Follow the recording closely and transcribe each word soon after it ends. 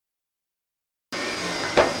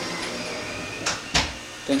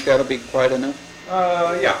Think that'll be quiet enough?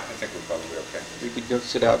 Yeah, I think we're probably okay. We could go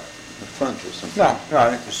sit out in front or something. No, I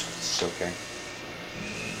think this is okay.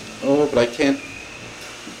 Oh, but I can't.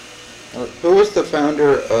 Who was the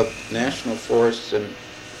founder of National Forests and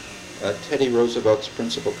Teddy Roosevelt's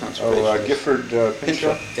principal conservationist? Oh, Gifford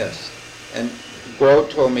Pinchot? Yes. And Grow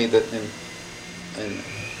told me that in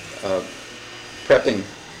prepping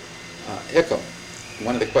Hickel,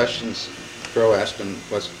 one of the questions Grow asked him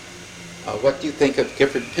was, what do you think of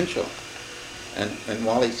Gifford Pinchot? And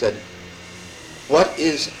Wally said, what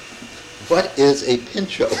is a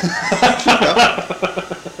Pinchot?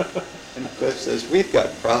 And Cliff says, we've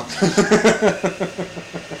got problems.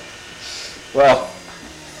 Well.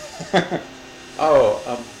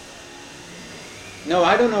 No,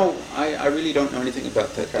 I don't know. I really don't know anything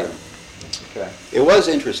about that. Okay. It was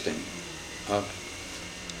interesting.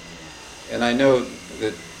 And I know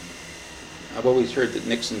that I've always heard that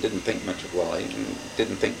Nixon didn't think much of Wally and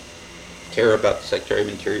didn't care about the Secretary of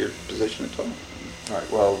Interior position at all. All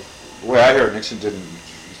right, well, the way I hear it, Nixon didn't.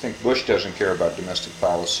 You think Bush doesn't care about domestic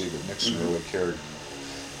policy, but Nixon really cared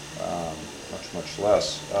much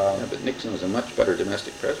less. Yeah, but Nixon was a much better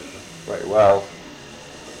domestic president. Right, well,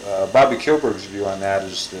 Bobby Kilberg's view on that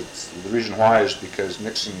is that the reason why is because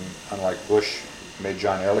Nixon, unlike Bush, made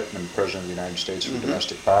John Ehrlichman President of the United States for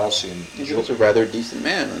domestic policy. And he was a rather decent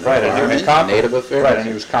man. Right, and he was competent. Native affairs. Right, and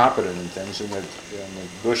he was competent in things, and the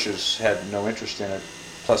Bushes had no interest in it.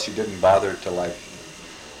 Plus, he didn't bother to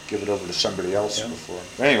give it over to somebody else before.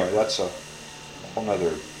 But anyway, that's a whole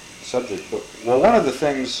other subject. But one of the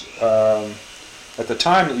things at the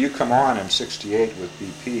time that you come on in '68 with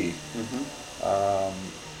BP,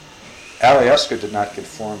 Alyeska did not get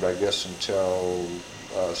formed, I guess, until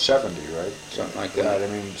 70, right? Something like that. I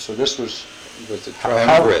mean, so this was the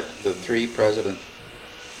triumvirate, the three the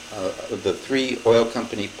three oil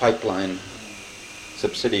company pipeline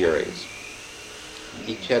subsidiaries.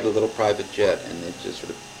 Each had a little private jet, and they just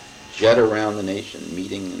sort of jet around the nation,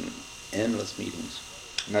 meeting in endless meetings.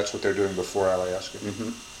 And that's what they're doing before Alyeska.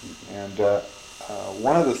 And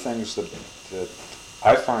one of the things that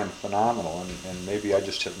I find phenomenal, and maybe I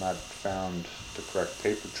just have not found the correct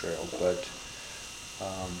paper trail, but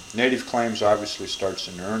Native Claims obviously starts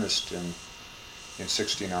in earnest in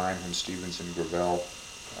 '69 when Stevens and Gravel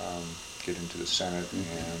get into the Senate,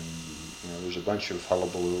 and there's a bunch of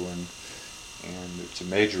hullabaloo, and it's a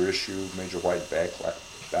major issue, major white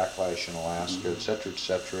backlash in Alaska, et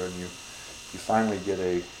cetera, and you finally get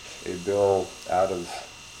a bill out of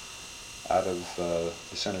the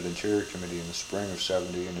Senate Interior Committee in the spring of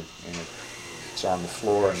 '70, and it's on the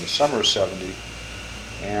floor in the summer of '70,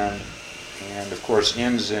 and of course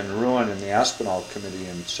ends in ruin in the Aspinall Committee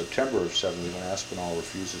in September of '70 when Aspinall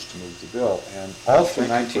refuses to move the bill. And all through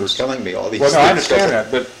telling me all these well, things. no, I understand that,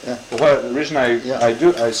 but the reason I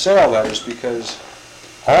say all that is because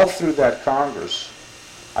all through that Congress,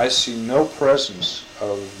 I see no presence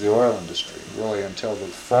of the oil industry really until the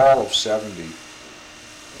fall of '70.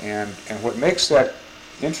 And what makes that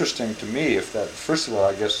interesting to me, first of all,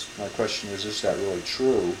 I guess my question is that really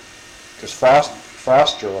true? Because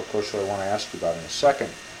Foster, of course, who I want to ask you about in a second,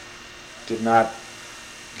 did not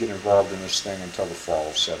get involved in this thing until the fall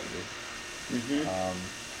of '70.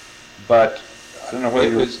 But I don't know whether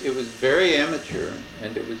it was very amateur,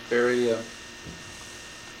 and it was very it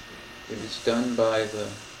was done by the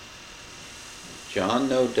John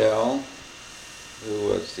Nodell, who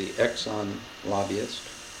was the Exxon lobbyist,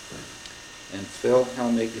 and Phil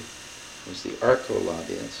Helmig was the ARCO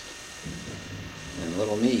lobbyist, and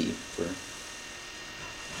little me. For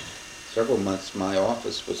several months, my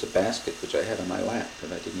office was a basket which I had on my lap,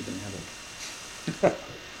 but I didn't even have a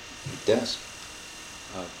desk.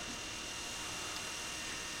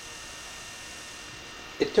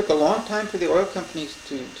 It took a long time for the oil companies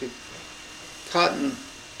to cotton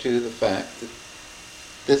to the fact that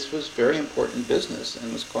this was very important business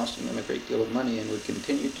and was costing them a great deal of money and would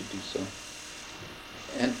continue to do so.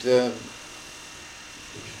 And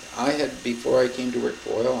I had, before I came to work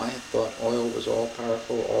for oil, I had thought oil was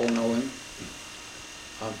all-powerful, all-knowing.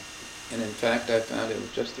 And in fact, I found it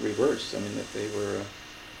was just the reverse. I mean, that they were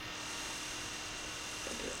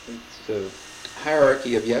it's a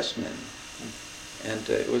hierarchy of yes men. And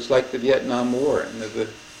it was like the Vietnam War. And the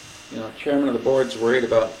chairman of the board's worried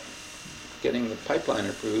about getting the pipeline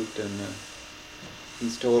approved, and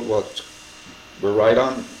he's told, well, we're right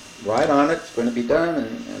on it, it's going to be done,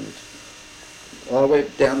 and all the way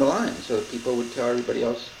down the line, so that people would tell everybody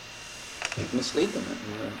else, mislead them.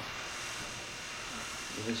 And,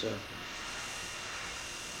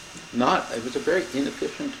 it was a very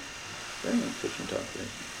inefficient operation.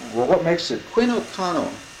 Well, what makes it? Quinn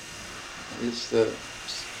O'Connell is the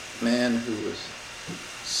man who was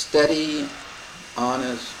steady,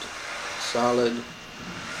 honest, solid,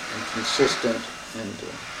 and consistent, and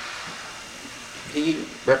he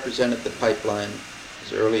represented the pipeline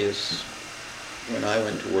as early as when I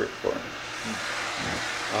went to work for him.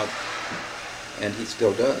 And he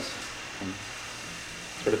still does.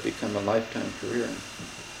 Sort of become a lifetime career.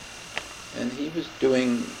 And he was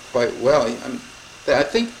doing quite well. I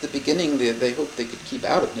think at the beginning they hoped they could keep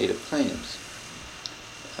out of native claims.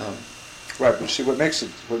 Right, but see, what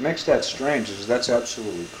makes that strange is that's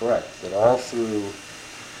absolutely correct, that all through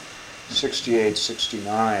 68,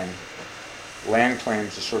 69, land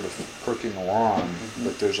claims are sort of perking along,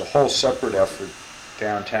 but there's a whole separate effort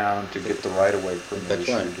downtown to get the right-of-way permit That's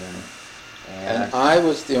issued. right. And I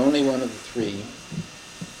was the only one of the three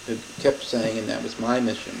who kept saying, and that was my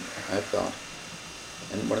mission, I thought,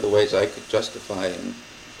 and one of the ways I could justify in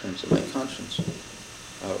terms of my conscience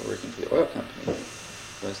working for the oil company,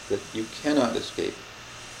 was that you cannot escape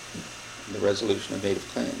the resolution of native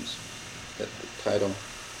claims, that the title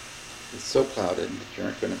is so clouded that you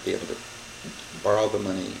aren't going to be able to borrow the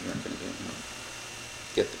money, you aren't going to be able to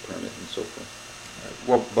get the permit and so forth.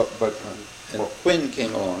 Well, and Quinn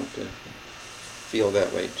came along to feel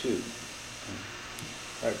that way too.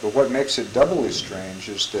 Right, but what makes it doubly strange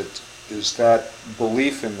is that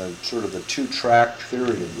belief in the sort of the two-track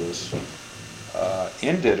theory of this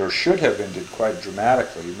ended, or should have ended, quite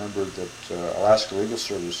dramatically. You remember that Alaska Legal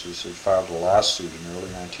Services had filed a lawsuit in early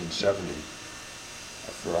 1970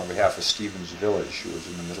 on behalf of Stevens Village, who was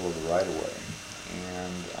in the middle of the right-of-way,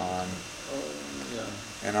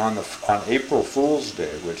 and on April Fool's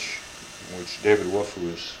Day, which David Wolf, who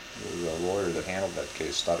was a lawyer that handled that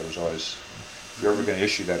case, thought it was always, if you're ever going to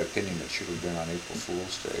issue that opinion, it should have been on April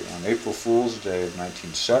Fool's Day. On April Fool's Day of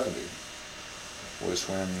 1970 was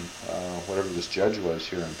when whatever this judge was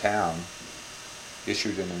here in town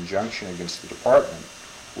issued an injunction against the department,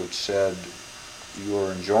 which said you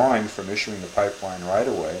are enjoined from issuing the pipeline right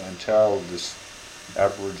away until this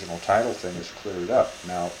aboriginal title thing is cleared up.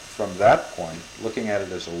 Now, from that point, looking at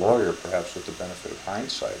it as a lawyer, perhaps with the benefit of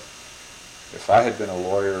hindsight, if I had been a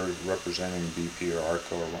lawyer representing BP or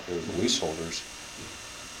ARCO or the leaseholders,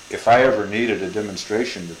 if I ever needed a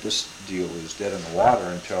demonstration that this deal is dead in the water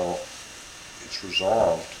until it's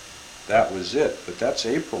resolved, that was it. But that's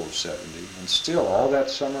April of 70, and still, all that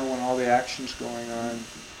summer when all the action's going on,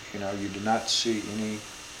 you did not see any...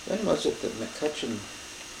 When was it that McCutcheon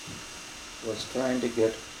was trying to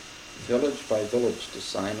get village by village to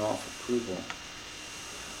sign off approval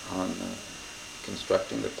on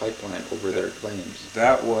constructing the pipeline over their claims?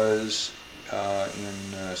 That was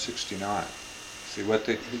in 69. See what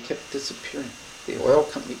they... He kept disappearing. The oil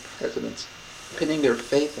company presidents pinning their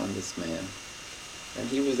faith on this man. And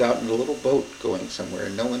he was out in a little boat going somewhere,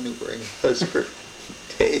 and no one knew where he was for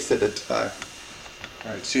days at a time.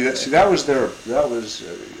 Right. See that was their, I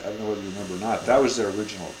don't know whether you remember or not, that was their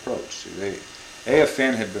original approach. See,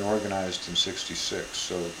 AFN had been organized in 66,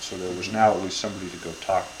 so there was now at least somebody to go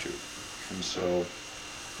talk to. And so,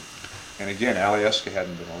 and again, Alyeska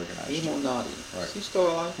hadn't been organized. Emo Noddy. Right. Is he still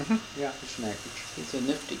alive? Mm-hmm. Yeah, he's in Anchorage. He's a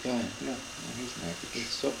nifty guy. Yeah, he's in Anchorage. He's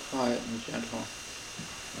so quiet and gentle.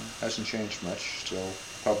 Hasn't changed much. Still,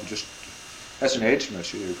 probably just hasn't aged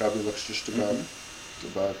much either. He probably looks just about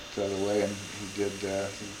the way he did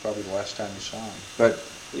probably the last time you saw him. But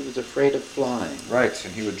he was afraid of flying. Right,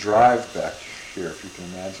 and he would drive back here, if you can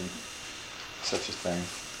imagine such a thing.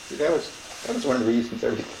 See, that was one of the reasons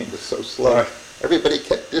everything was so slow. Everybody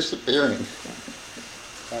kept disappearing.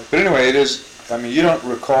 But anyway, it is. I mean, you don't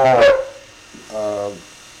recall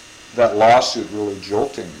that lawsuit really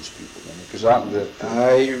jolting these people, because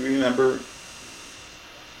I remember.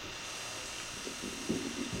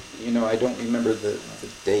 I don't remember the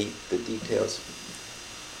date, the details.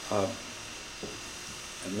 I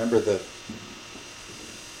remember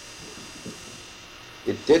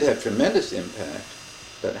it did have tremendous impact,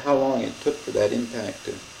 but how long it took for that impact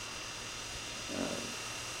to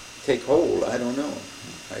take hold, I don't know.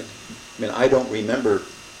 I don't remember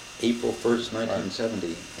April 1st,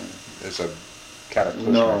 1970. As a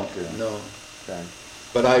cataclysmic. No. Okay.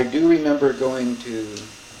 But I do remember going to,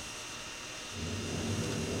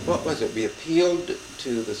 what was it? We appealed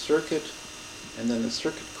to the circuit, and then the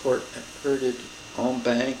circuit court heard it en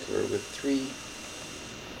banc or with 3.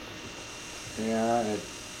 Yeah,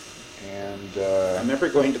 and I remember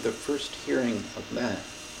going to the first hearing of that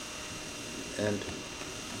and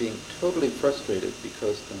being totally frustrated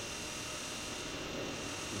because the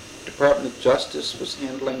Department of Justice was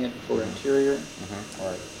handling it for Interior,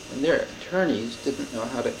 right. and their attorneys didn't know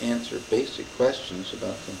how to answer basic questions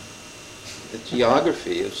about the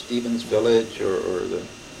geography of Stevens Village or the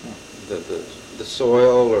the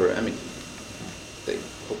soil, or, I mean, they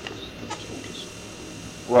hopeless. It's hopeless.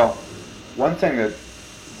 Well, one thing that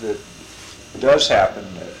does happen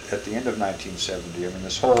at the end of 1970, I mean,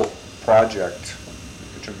 this whole project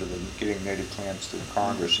in terms of getting native plants through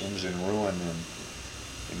Congress ends in ruin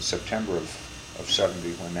in September of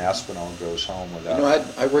 70 when Aspinall goes home without... You know,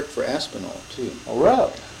 I worked for Aspinall, too. Oh,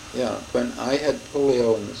 really? Yeah, when I had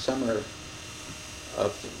polio in the summer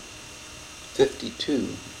of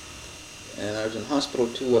 52, and I was in hospital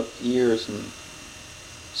 2 years, and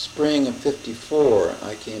spring of 54,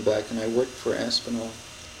 I came back and I worked for Aspinall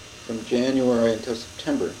from January until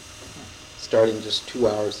September, starting just 2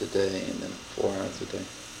 hours a day and then 4 hours a day.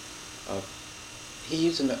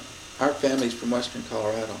 Our family's from western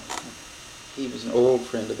Colorado. He was an old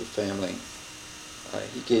friend of the family.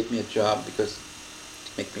 He gave me a job because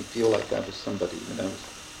to make me feel like I was somebody, and I was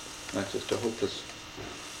not just a hopeless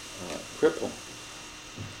cripple.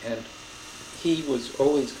 And he was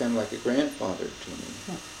always kind of like a grandfather to me.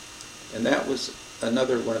 And that was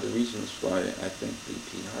another one of the reasons why I think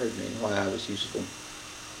BP hired me, and why I was useful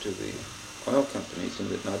to the oil companies, and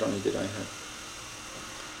that not only did I have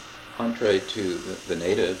entree to the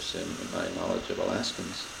natives and my knowledge of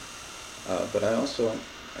Alaskans, but I also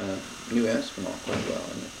knew Aspinall quite well.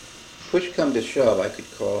 And if push come to shove, I could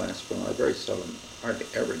call Aspinall. I very seldom, hardly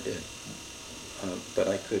ever did, but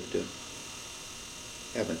I could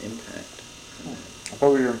have an impact.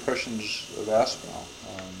 What were your impressions of Aspinall?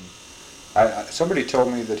 Somebody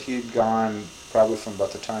told me that he'd gone, probably from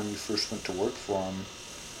about the time you first went to work for him,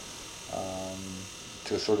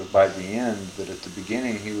 to sort of by the end, that at the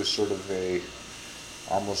beginning he was sort of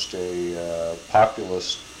almost a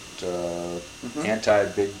populist,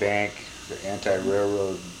 anti-big bank,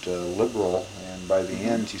 anti-railroad liberal, and by the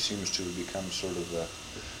end he seems to have become sort of the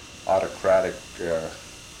autocratic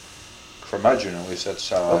curmudgeon, at least that's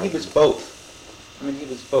how he was both. I mean, he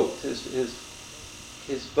was both. His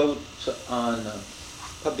votes on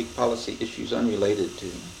public policy issues unrelated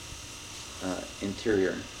to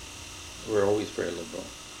interior were always very liberal.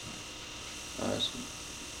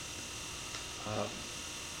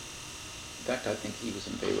 In fact, I think he was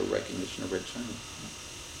in favor of recognition of Red China,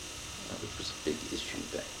 which was a big issue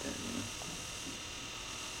back then.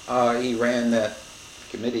 He ran that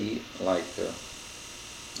committee like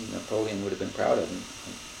Napoleon would have been proud of him.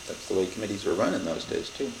 That's the way committees were run in those days,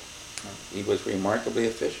 too. He was remarkably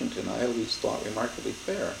efficient, and I always thought remarkably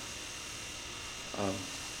fair.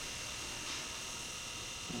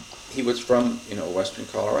 He was from, western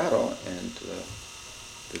Colorado, and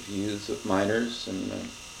the views of miners and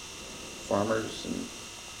farmers and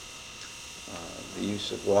the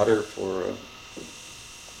use of water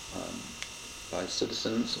by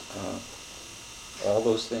citizens, all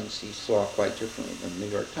those things he saw quite differently than the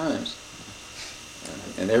New York Times.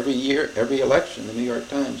 And every year, every election, the New York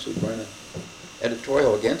Times would run an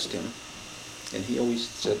editorial against him, and he always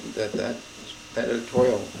said that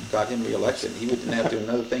editorial got him reelected. He didn't have to do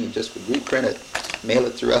another thing. He just would reprint it, mail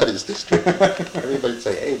it throughout his district. Everybody would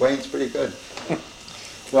say, "Hey, Wayne's pretty good."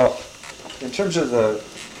 Well, in terms of the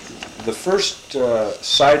first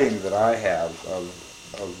sighting that I have of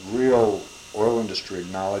real oil industry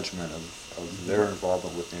acknowledgement of their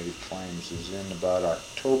involvement with native claims is in about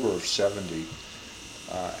October of 70.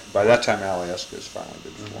 By that time, Alaska has finally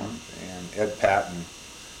been formed, and Ed Patton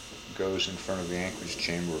goes in front of the Anchorage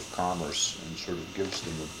Chamber of Commerce and sort of gives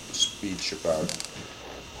them a speech about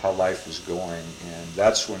how life is going, and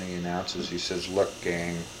that's when he announces, he says, "Look,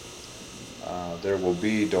 gang, there will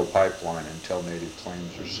be no pipeline until native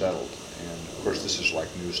claims are settled." And of course, this is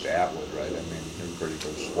like news to Atwood, right? I mean, everybody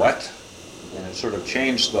goes, "What?" And it sort of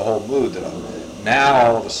changed the whole mood. That now,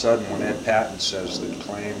 all of a sudden, when Ed Patton says that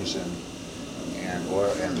claims and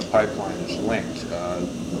oil and the pipeline is linked,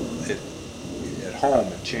 at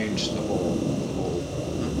home it changed the whole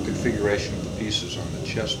configuration of the pieces on the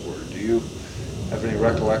chessboard. Do you have any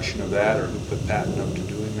recollection of that, or who put Patton up to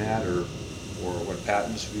doing that, or what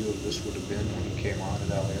Patton's view of this would have been when he came on at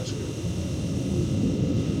Alaska?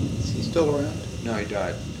 Is he still around? No, he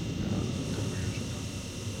died a couple of years ago.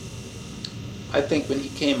 I think when he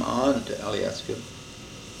came on to Alaska,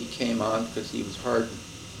 he came on because he was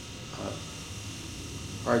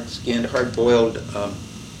hard-skinned, hard-boiled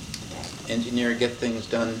engineer, get things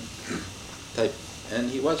done type,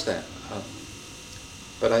 and he was that.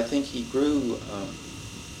 But I think he grew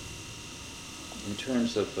in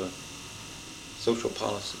terms of social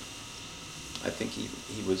policy. I think he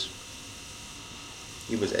was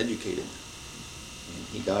educated, and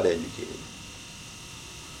he got educated.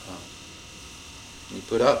 And he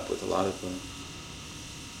put up with a lot of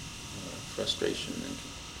frustration and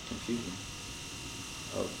confusion.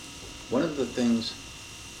 one of the things,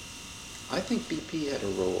 I think BP had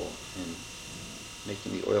a role in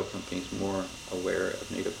making the oil companies more aware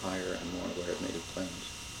of native hire and more aware of native claims.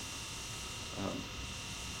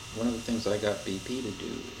 One of the things I got BP to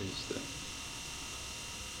do is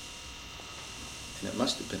and it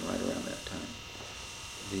must have been right around that time,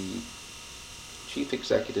 the chief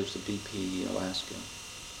executives of BP in Alaska,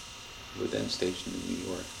 who were then stationed in New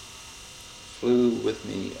York, flew with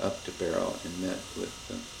me up to Barrow and met with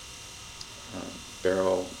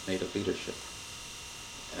Barrow Native leadership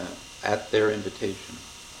at their invitation.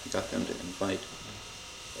 I got them to invite,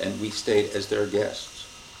 and we stayed as their guests.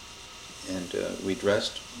 And we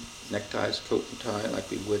dressed neckties, coat and tie,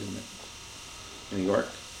 like we would in New York.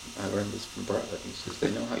 I learned this from Bartlett. He says,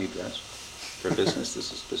 they know how you dress. For business,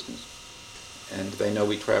 this is business. And they know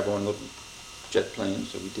we travel on little jet planes,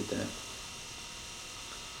 so we did that.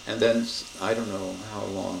 And then, I don't know how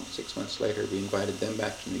long, 6 months later, we invited them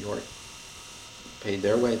back to New York, paid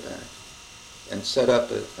their way back, and set up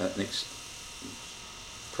a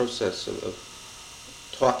process of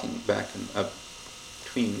talking back and up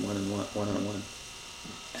between one-on-one.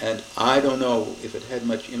 And I don't know if it had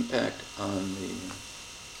much impact on the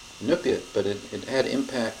Inupiat, but it had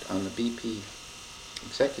impact on the BP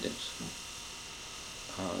executives.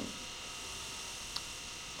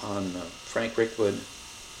 On Frank Rickwood,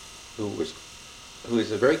 who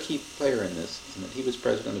is a very key player in this, in that he was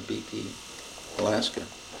president of BP Alaska.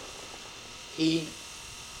 He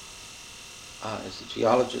is a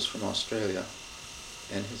geologist from Australia,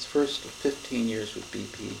 and his first 15 years with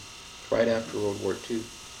BP, right after World War II,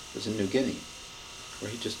 was in New Guinea,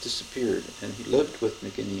 where he just disappeared, and he lived with New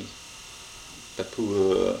Guinea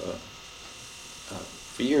Papua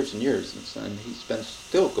for years and years, and he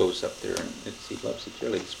still goes up there, and he loves the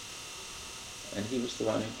chilies. And he was the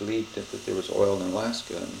one who believed that there was oil in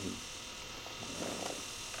Alaska, and he,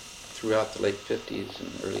 throughout the late 50s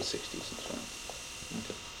and early 60s and so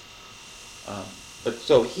on. But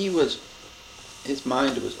so his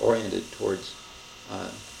mind was oriented towards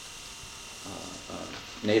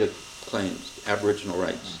native claims, Aboriginal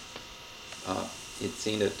rights. He'd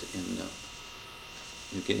seen it in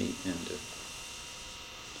New Guinea, and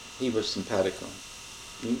he was simpatico.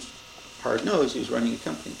 He was hard-nosed, he was running a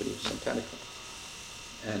company, but he was simpatico.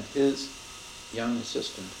 And his young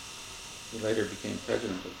assistant, who later became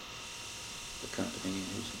president of the company,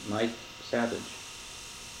 who's Mike Savage,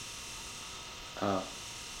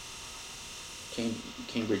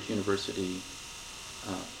 Cambridge University,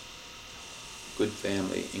 good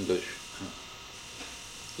family, English.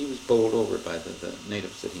 He was bowled over by the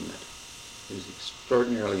natives that he met. He was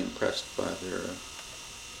extraordinarily impressed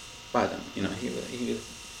by them. You know, he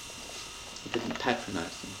didn't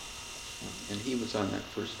patronize them. And he was on that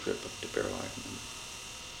first trip up to Barrow Island.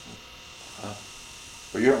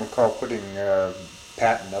 Well, you don't recall putting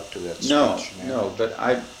Patton up to that speech? No, but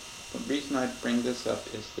the reason I bring this up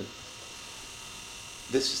is that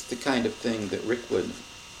this is the kind of thing that Rickwood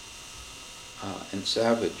and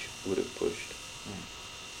Savage would have pushed.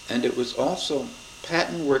 And it was also,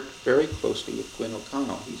 Patton worked very closely with Quinn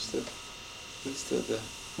O'Connell. If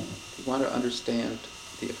you want to understand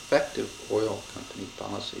the effective oil company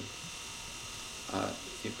policy,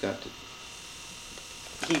 you've got to,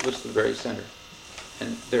 he was the very center.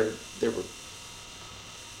 And there were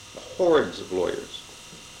hordes of lawyers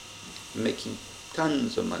making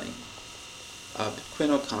tons of money. But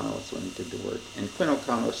Quinn O'Connell was the one who did the work. And Quinn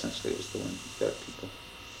O'Connell essentially was the one who got people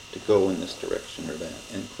to go in this direction or that.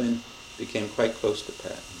 And Quinn became quite close to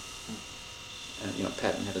Patton. And, you know,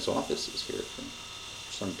 Patton had his offices here for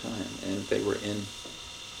some time, and they were in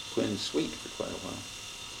Quinn's suite for quite a while.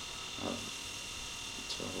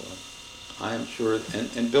 So I am sure,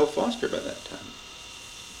 and Bill Foster by that time,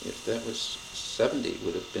 if that was 70,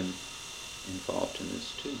 would have been involved in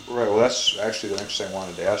this too. Right, well that's actually the next thing I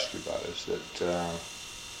wanted to ask you about, is that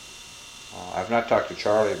I've not talked to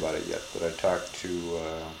Charlie about it yet, but I talked to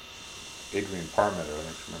Adrian Parmenter, I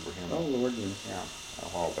think you remember him. Oh, Lord, yes. Yeah, a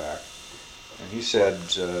while back. And he said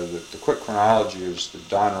that the quick chronology is that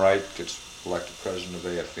Don Wright gets elected president of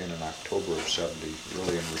AFN in October of 70,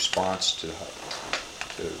 really in response to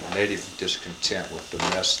native discontent with the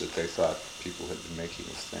mess that they thought people had been making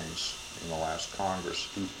of things in the last Congress.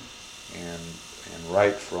 Mm-hmm. And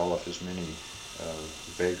Wright, for all of his many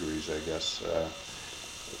vagaries, I guess,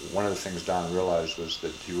 one of the things Don realized was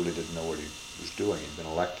that he really didn't know what he was doing. He'd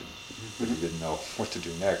been elected, but he didn't know what to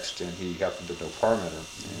do next, and he happened to know Parmenter,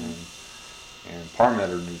 and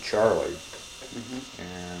Parmenter knew Charlie,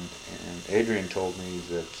 and Adrian told me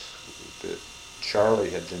that Charlie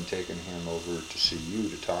had then taken him over to see you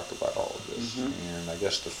to talk about all of this, and I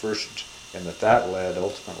guess the first and that led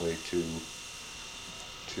ultimately to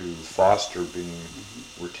Foster being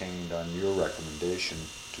retained on your recommendation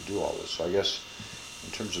to do all this. So I guess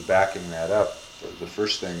in terms of backing that up, the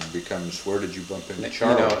first thing becomes, where did you bump into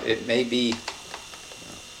Charlie? You know, it may be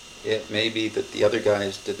that the other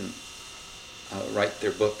guys didn't write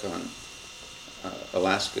their book on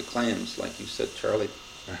Alaska claims, like you said, Charlie.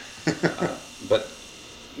 But,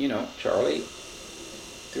 you know, Charlie,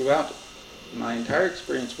 throughout my entire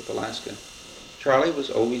experience with Alaska, Charlie was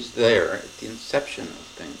always there at the inception of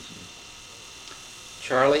things.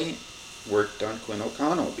 Charlie worked on Quinn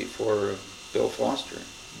O'Connell before Bill Foster.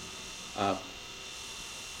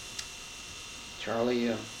 Charlie,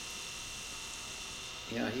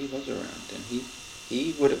 yeah, he was around, and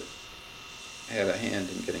he would have had a hand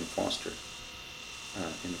in getting Foster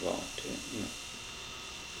involved too. You know.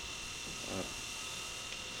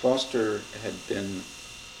 Foster had been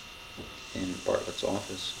in Bartlett's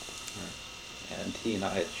office, and he and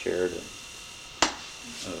I had shared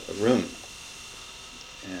a room,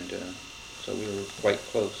 and so we were quite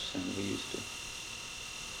close, and we used to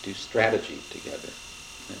do strategy together.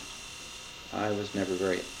 I was never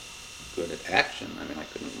very good at action. I mean, I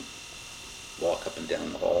couldn't walk up and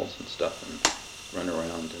down the halls and stuff and run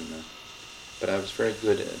around, but I was very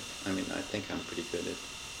good at, I mean, I think I'm pretty good at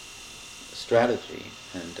strategy,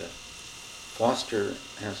 and Foster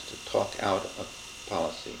has to talk out a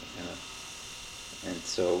policy, and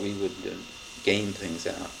so we would game things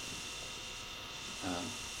out.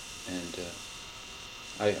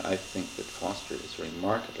 I think that Foster is a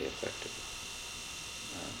remarkably effective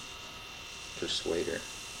persuader.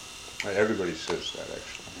 Everybody says that,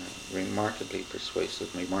 actually. Remarkably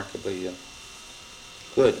persuasive, remarkably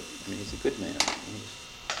good. I mean, he's a good man.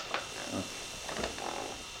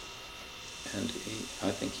 And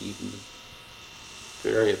I think he was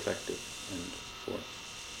very effective for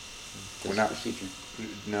this procedure.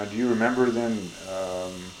 Now, do you remember then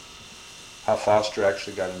how Foster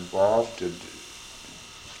actually got involved?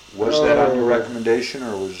 Was that on your recommendation,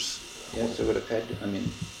 or was... Yes, it would have had to. I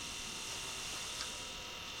mean,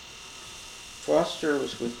 Foster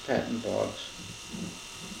was with Patton Boggs.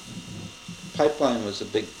 Pipeline was a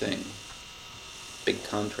big thing, big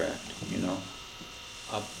contract, you know.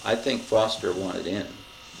 I think Foster wanted in,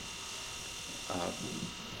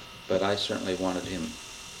 but I certainly wanted him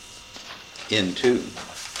in too.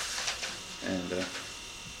 And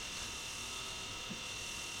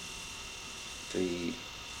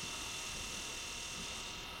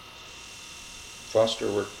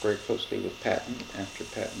Foster worked very closely with Patton after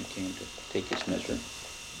Patton came to take his measure.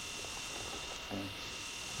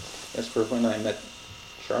 As for when I met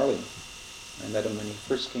Charlie, I met him when he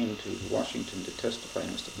first came to Washington to testify.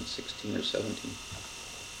 He must have been 16 or 17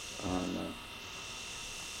 on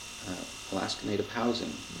Alaska Native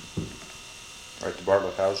housing. Right, the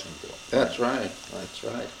Bartlett housing bill. That's right. That's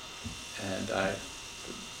right. And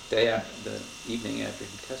the evening after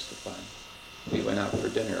he testified, we went out for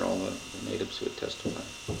dinner, all the natives who had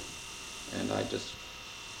testified, and I just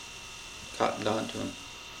cottoned on to him.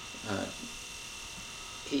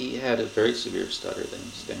 He had a very severe stutter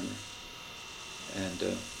then, stammer, and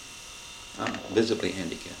I'm visibly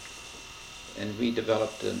handicapped. And we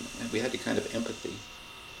developed, we had a kind of empathy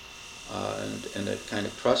and a kind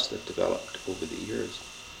of trust that developed over the years.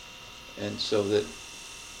 And so that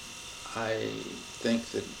I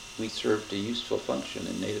think that we served a useful function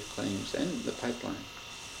in native claims and the pipeline,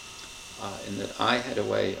 in that I had a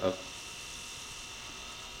way of,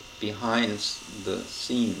 behind the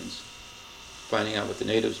scenes, finding out what the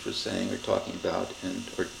natives were saying or talking about,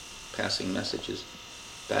 or passing messages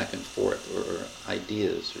back and forth, or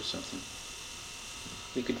ideas or something.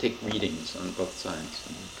 We could take readings on both sides.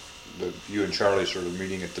 You and Charlie sort of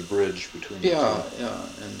meeting at the bridge between the two. Yeah,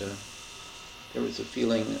 and there was a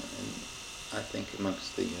feeling, I think,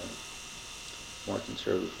 amongst the more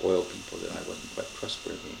conservative oil people that I wasn't quite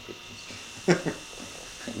trustworthy, because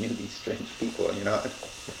I knew these strange people, you know.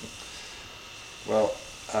 Well,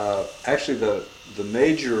 actually, the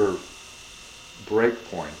major break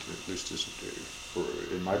point, at least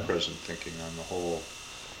in my present thinking on the whole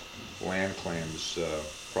land claims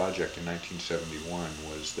project in 1971,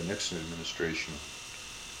 was the Nixon administration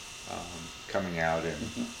coming out in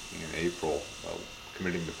April,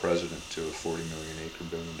 committing the president to a $40 million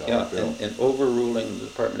billion bill. And overruling the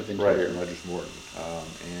Department of Interior. Right, Rogers Morton.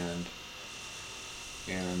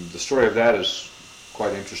 And the story of that is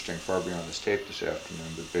quite interesting, far beyond this tape this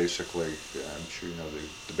afternoon, but basically, I'm sure you know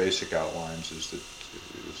the basic outlines is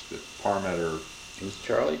that Parmeter... It was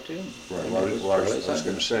Charlie too. Right, what I was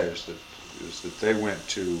going to say is that they went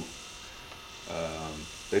to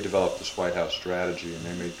they developed this White House strategy, and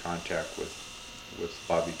they made contact with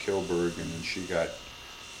Bobby Kilberg, and then she got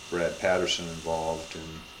Brad Patterson involved,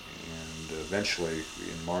 and eventually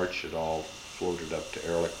in March it all floated up to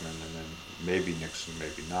Ehrlichman, and then maybe Nixon,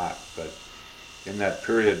 maybe not. But in that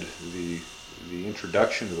period, the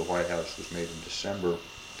introduction to the White House was made in December,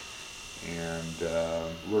 and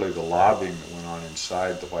really the lobbying that went on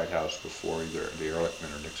inside the White House before either the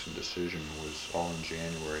Ehrlichman or Nixon decision was all in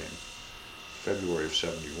January and February of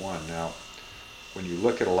 '71. Now, when you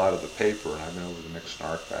look at a lot of the paper, and I've been over the Nixon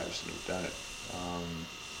archives and have done it,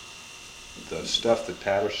 the stuff that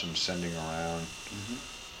Patterson's sending around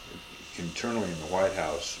internally in the White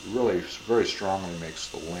House really very strongly makes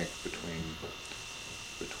the link between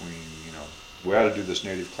we ought to do this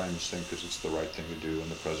native claims thing because it's the right thing to do,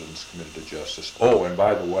 and the president's committed to justice. Oh, and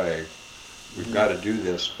by the way, we've got to do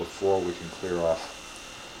this before we can clear off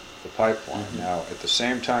the pipeline. Now, at the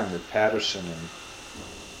same time that Patterson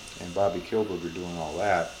and Bobby Kilberg are doing all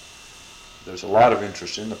that, there's a lot of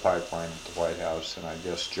interest in the pipeline at the White House, and I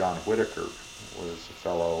guess John Whitaker was a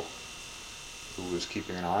fellow who was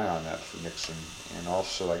keeping an eye on that for Nixon, and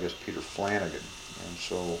also I guess Peter Flanagan. And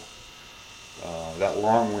so that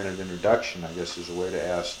long-winded introduction, I guess, is a way to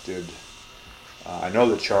ask, I know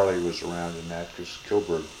that Charlie was around in that because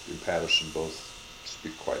Kilberg and Patterson both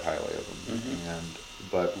speak quite highly of him.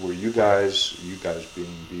 But were you guys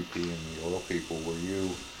being BP and the oil people, were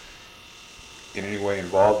you in any way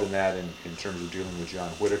involved in that in terms of dealing with John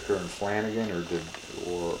Whitaker and Flanagan,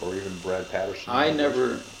 or even Brad Patterson?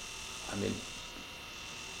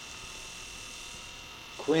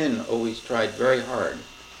 Quinn always tried very hard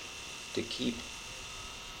to keep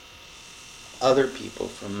other people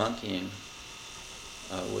from monkeying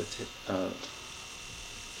with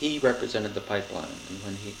he represented the pipeline, and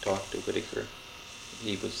when he talked to Whitaker,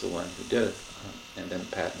 he was the one who did it, and then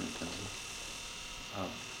Patton.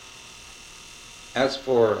 As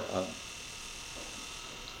for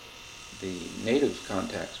the native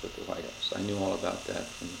contacts with the White House, I knew all about that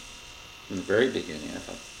from the very beginning. I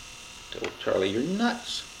told Charlie, "You're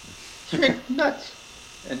nuts! You're nuts!"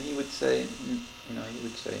 And he would say,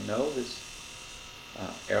 no, this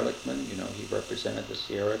Ehrlichman, he represented the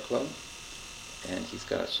Sierra Club, and he's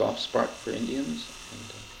got a soft spot for Indians,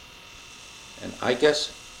 and I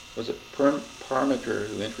guess was it Parmenter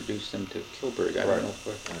who introduced him to Kilberg. I don't know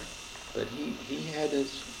but he had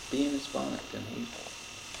his bee in his bonnet, and he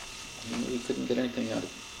knew he couldn't get anything out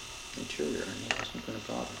of Interior, and he wasn't going to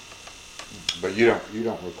bother. But you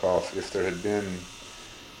don't recall if there had been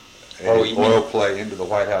oil play into the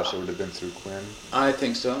White House, it would have been through Quinn? I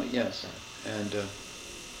think so, yes. And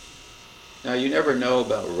now you never know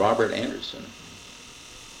about Robert Anderson.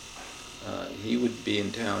 He would be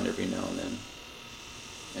in town every now and then,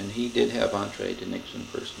 and he did have entree to Nixon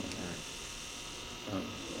personally.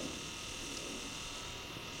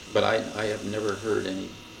 But I have never heard any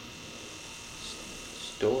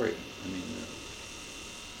story.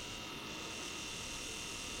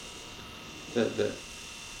 The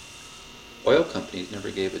oil companies never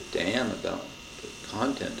gave a damn about the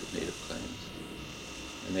content of native claims,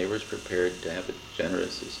 and they were as prepared to have it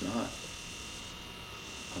generous as not.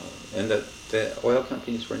 And the oil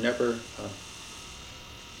companies were never,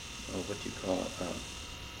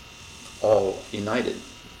 all united.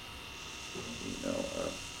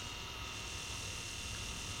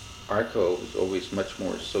 ARCO was always much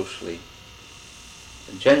more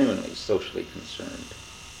genuinely socially concerned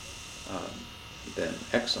than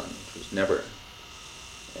Exxon, which was never,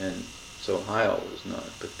 and so Heil was not,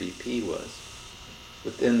 but BP was,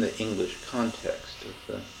 within the English context of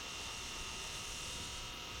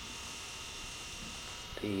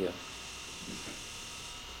I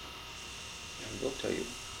will tell you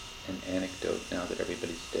an anecdote now that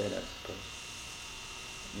everybody's dead, I suppose.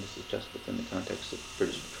 And this is just within the context of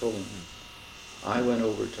British Petroleum. I went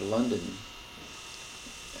over to London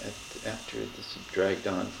after this had dragged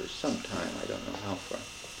on for some time, I don't know how far.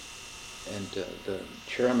 And the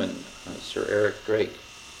chairman, Sir Eric Drake,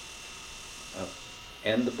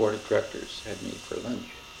 and the board of directors had me for lunch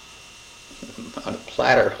on a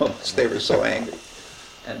platter almost. They were so angry.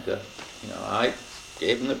 And, I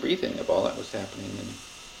gave them the briefing of all that was happening in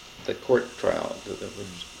the court trial.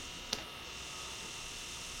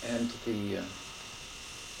 And the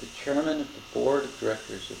chairman of the board of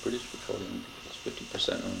directors of British Petroleum, which was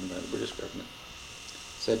 50% owned by the British government,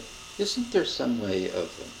 said, "Isn't there some way of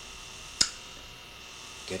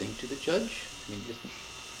getting to the judge?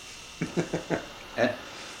 And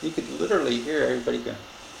you could literally hear everybody go.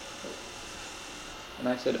 And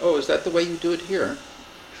I said, "Oh, is that the way you do it here?"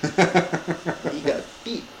 He got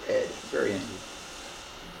beat red, very angry.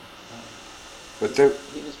 But there,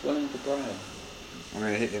 he was willing to bribe. I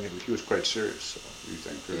mean, he was quite serious, so you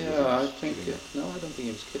think? Or was he Yeah, I just think, kidding? no, I don't think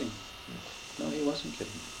he was kidding. No, he wasn't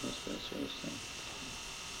kidding. It was a very serious thing.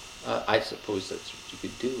 I suppose that's what you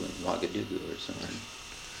could do in Ouagadougou or something.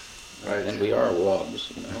 Right. And we are wogs,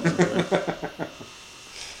 you know.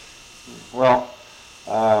 Well,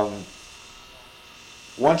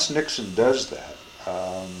 once Nixon does that,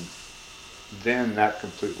 then that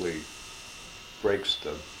completely breaks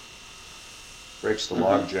the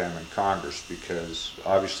logjam in Congress, because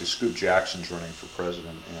obviously Scoop Jackson's running for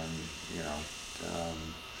president, and you know,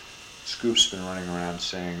 Scoop's been running around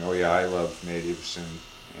saying, "Oh yeah, I love natives,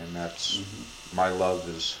 and that's my love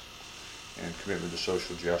is." And commitment to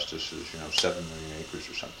social justice is, 7 million acres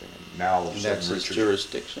or something. And now all of a And sudden that's his Richard,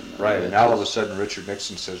 jurisdiction. right? And now all of a sudden Richard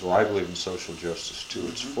Nixon says, "Well, I believe in social justice too."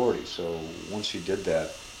 It's 40. So once he did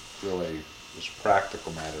that, really, as a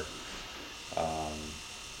practical matter,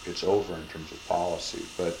 it's over in terms of policy.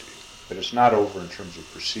 But it's not over in terms of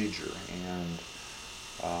procedure. And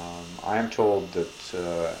I am told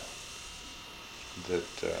that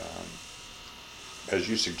as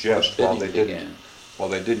you suggest, while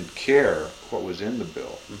they didn't care what was in the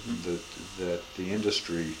bill, that the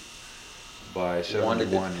industry by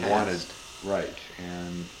 71 wanted, right,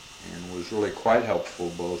 and was really quite helpful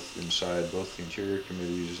both inside both the Interior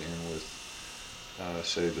Committees and with,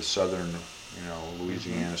 say, the Southern,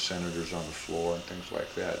 Louisiana senators on the floor and things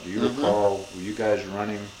like that. Do you recall, were you guys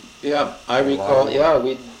running? Yeah, I recall,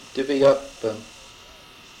 we'd divvy up,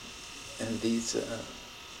 and these,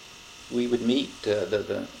 we would meet,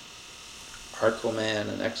 the Arco man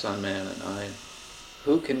and Exxon man and I,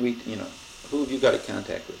 who can we, who have you got to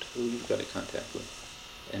contact with? Who have you got to contact with?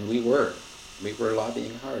 And we were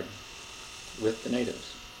lobbying hard with the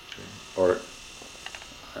natives, or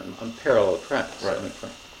on parallel tracks, right.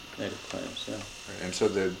 Native claims, yeah. Right. And so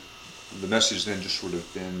the message then just would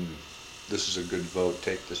have been, this is a good vote,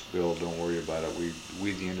 take this bill, don't worry about it.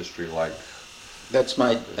 We the industry like. That's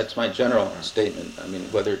my general statement. I mean,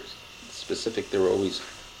 whether it's specific, there were always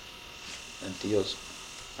deals.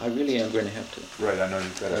 I really am going to have to. Right, I know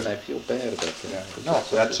you've got to. And I feel bad about that. Yeah. No,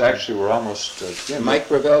 that's actually, we're almost. Mike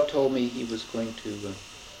Gravel told me he was going to,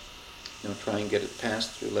 try and get it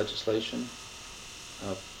passed through legislation.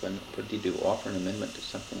 What did he do? Offer an amendment to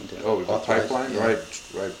something to authorize? The pipeline? Yeah.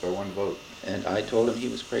 Right, by one vote. And I told him he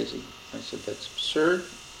was crazy. I said, that's absurd.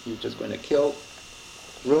 You're just going to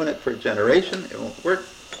ruin it for a generation. It won't work.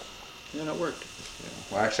 And it worked. Yeah.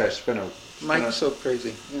 Well, actually, Mike's so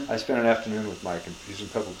crazy. Yeah. I spent an afternoon with Mike, and he's in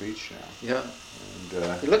Pebble Beach now. Yeah.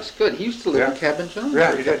 And he looks good. He used to live in Cabin John.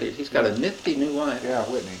 Yeah, he did. He's got a nifty new wife. Yeah,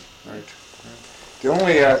 Whitney. Right. The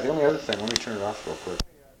only other thing, let me turn it off real quick.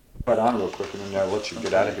 Put on real quick, and then I'll let you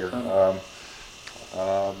get out of here.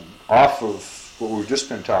 Off of what we've just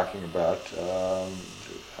been talking about,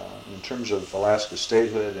 in terms of Alaska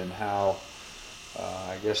statehood and how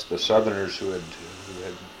I guess the Southerners who had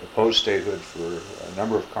opposed statehood for a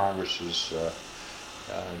number of Congresses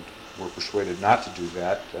were persuaded not to do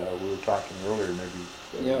that. We were talking earlier,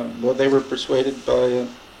 maybe. Yeah, well, they were persuaded by,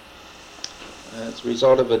 as a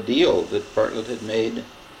result of a deal that Bartlett had made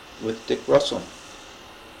with Dick Russell,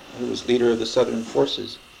 who was leader of the Southern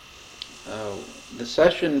forces. The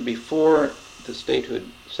session before the statehood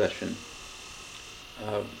session,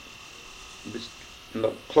 was in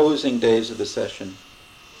the closing days of the session,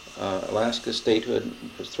 Alaska statehood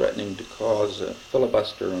was threatening to cause a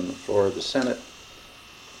filibuster on the floor of the Senate,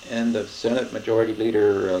 and the Senate Majority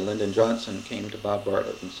Leader Lyndon Johnson came to Bob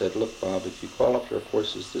Bartlett and said, "Look, Bob, if you call up your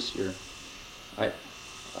forces this year, I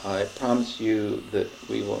promise you that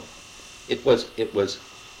we will." He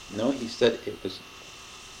said it was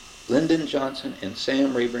Lyndon Johnson and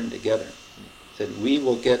Sam Rayburn together. Said, "We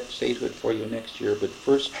will get statehood for you next year, but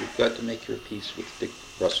first you've got to make your peace with Dick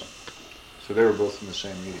Russell." So they were both in the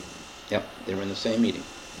same meeting? Yep, they were in the same meeting.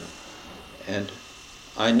 Yeah. And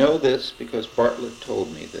I know this because Bartlett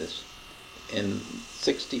told me this. In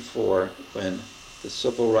 '64, when the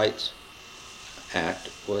Civil Rights Act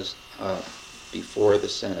was before the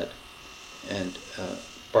Senate, and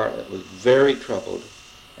Bartlett was very troubled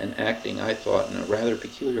and acting, I thought, in a rather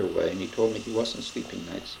peculiar way, and he told me he wasn't sleeping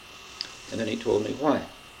nights. And then he told me why,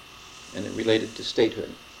 and it related to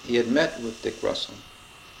statehood. He had met with Dick Russell.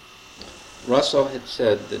 Russell had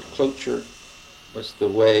said that cloture was the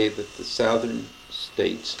way that the southern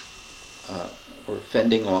states were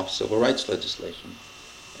fending off civil rights legislation,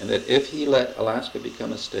 and that if he let Alaska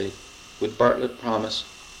become a state, would Bartlett promise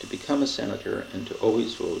to become a senator and to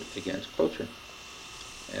always vote against cloture.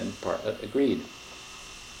 And Bartlett agreed.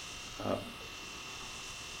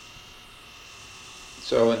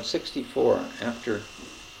 So in '64, after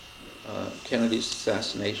Kennedy's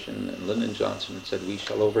assassination, and Lyndon Johnson had said, "We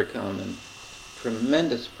shall overcome," and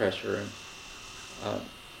tremendous pressure. And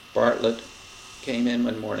Bartlett came in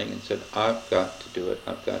one morning and said, "I've got to do it.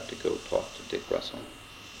 I've got to go talk to Dick Russell."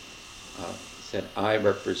 He said, "I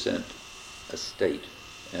represent a state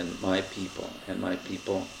and my people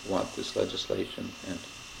want this legislation, and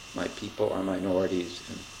my people are minorities,"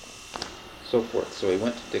 and so forth. So he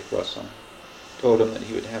went to Dick Russell, told him that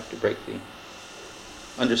he would have to break the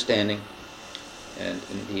understanding, and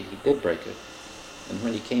indeed he did break it. And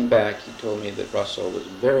when he came back, he told me that Russell was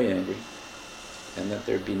very angry and that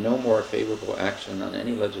there'd be no more favorable action on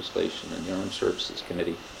any legislation in the Armed Services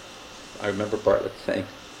Committee. I remember Bartlett saying,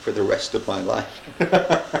 "for the rest of my life."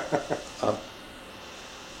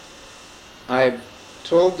 I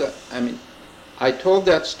told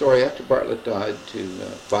that story after Bartlett died to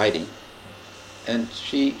Viding, and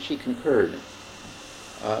she concurred.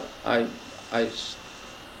 I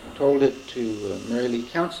told it to Mary Lee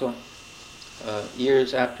Council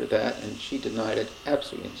years after that, and she denied it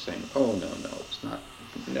absolutely, saying, "Oh, no, it's not,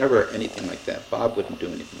 never anything like that. Bob wouldn't do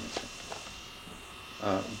anything like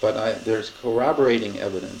that." But there's corroborating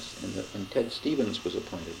evidence when Ted Stevens was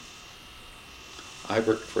appointed. I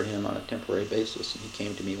worked for him on a temporary basis, and he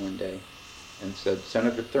came to me one day and said,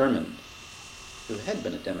 Senator Thurmond, who had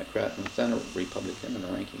been a Democrat and was then a Republican and a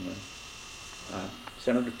ranking one,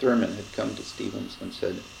 Senator Thurmond had come to Stevens and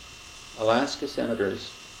said, "Alaska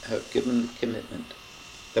senators have given the commitment,"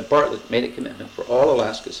 that Bartlett made a commitment for all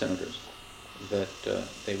Alaska senators that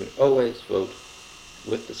they would always vote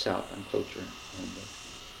with the South on cloture. And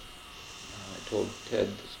I told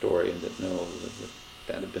Ted the story, and that no,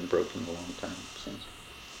 that had been broken a long time since.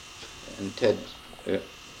 And Ted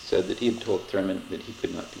said that he had told Thurmond that he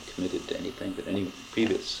could not be committed to anything that any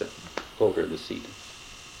previous holder of the seat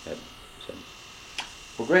had said.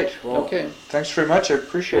 Well, great. Well, Okay. thanks very much. I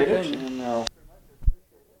appreciate it. Okay. And